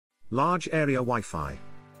Large Area Wi-Fi.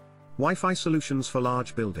 Wi-Fi solutions for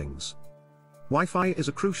large buildings. Wi-Fi is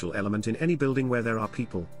a crucial element in any building where there are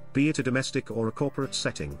people, be it a domestic or a corporate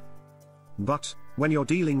setting. But, when you're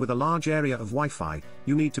dealing with a large area of Wi-Fi,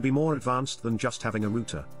 you need to be more advanced than just having a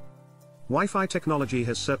router. Wi-Fi technology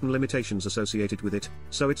has certain limitations associated with it,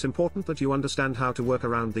 so it's important that you understand how to work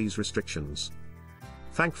around these restrictions.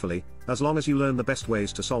 Thankfully, as long as you learn the best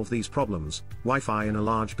ways to solve these problems, Wi-Fi in a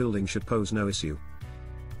large building should pose no issue.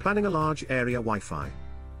 Planning a large area Wi-Fi.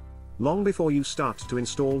 Long before you start to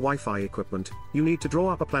install Wi-Fi equipment, you need to draw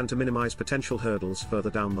up a plan to minimize potential hurdles further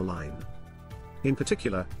down the line. In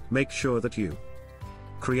particular, make sure that you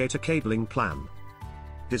create a cabling plan.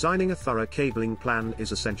 Designing a thorough cabling plan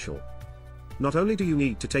is essential. Not only do you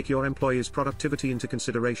need to take your employees' productivity into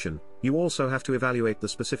consideration, you also have to evaluate the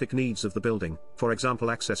specific needs of the building, for example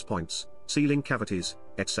access points, ceiling cavities,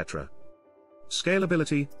 etc.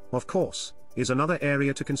 Scalability, of course, is another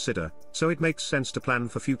area to consider, so it makes sense to plan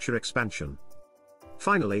for future expansion.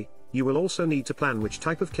 Finally, you will also need to plan which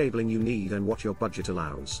type of cabling you need and what your budget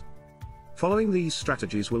allows. Following these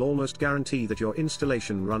strategies will almost guarantee that your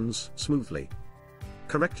installation runs smoothly.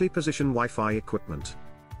 Correctly position Wi-Fi equipment.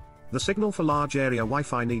 The signal for large area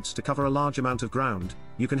Wi-Fi needs to cover a large amount of ground.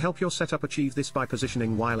 You can help your setup achieve this by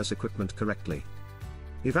positioning wireless equipment correctly.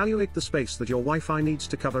 Evaluate the space that your Wi-Fi needs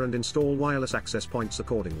to cover and install wireless access points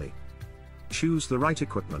accordingly. Choose the right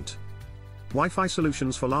equipment. Wi-Fi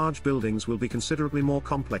solutions for large buildings will be considerably more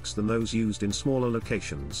complex than those used in smaller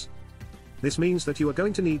locations. This means that you are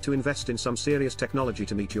going to need to invest in some serious technology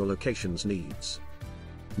to meet your location's needs.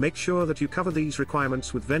 Make sure that you cover these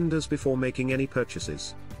requirements with vendors before making any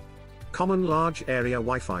purchases. Common large area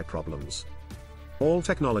Wi-Fi problems. All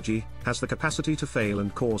technology has the capacity to fail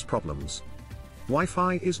and cause problems.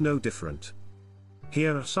 Wi-Fi is no different.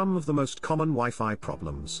 Here are some of the most common Wi-Fi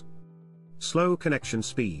problems. Slow connection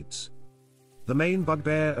speeds. The main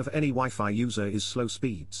bugbear of any Wi-Fi user is slow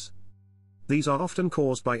speeds. These are often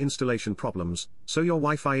caused by installation problems, so your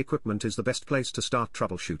Wi-Fi equipment is the best place to start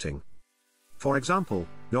troubleshooting. For example,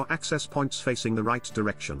 your access points facing the right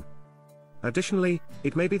direction. Additionally,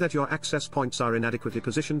 it may be that your access points are inadequately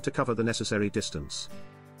positioned to cover the necessary distance.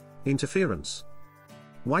 Interference.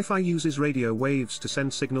 Wi-Fi uses radio waves to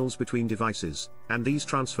send signals between devices, and these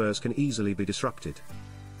transfers can easily be disrupted.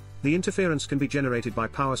 The interference can be generated by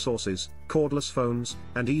power sources, cordless phones,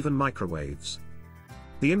 and even microwaves.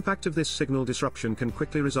 The impact of this signal disruption can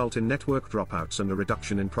quickly result in network dropouts and a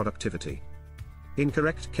reduction in productivity.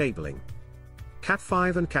 Incorrect cabling.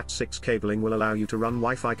 Cat5 and Cat6 cabling will allow you to run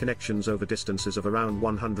Wi-Fi connections over distances of around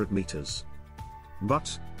 100 meters.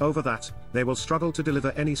 But, over that, they will struggle to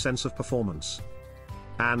deliver any sense of performance.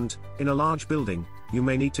 And, in a large building, you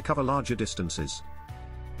may need to cover larger distances.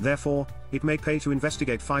 Therefore, it may pay to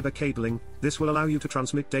investigate fiber cabling. This will allow you to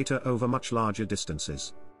transmit data over much larger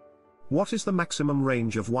distances. What is the maximum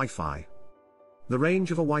range of Wi-Fi? The range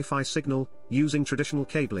of a Wi-Fi signal, using traditional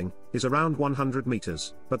cabling, is around 100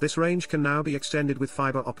 meters, but this range can now be extended with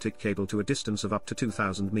fiber optic cable to a distance of up to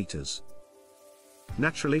 2,000 meters.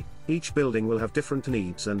 Naturally, each building will have different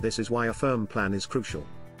needs, and this is why a firm plan is crucial.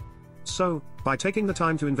 So, by taking the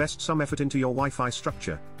time to invest some effort into your Wi-Fi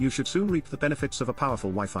structure, you should soon reap the benefits of a powerful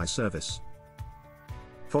Wi-Fi service.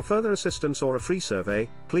 For further assistance or a free survey,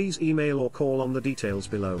 please email or call on the details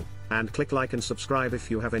below, and click like and subscribe if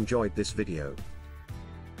you have enjoyed this video.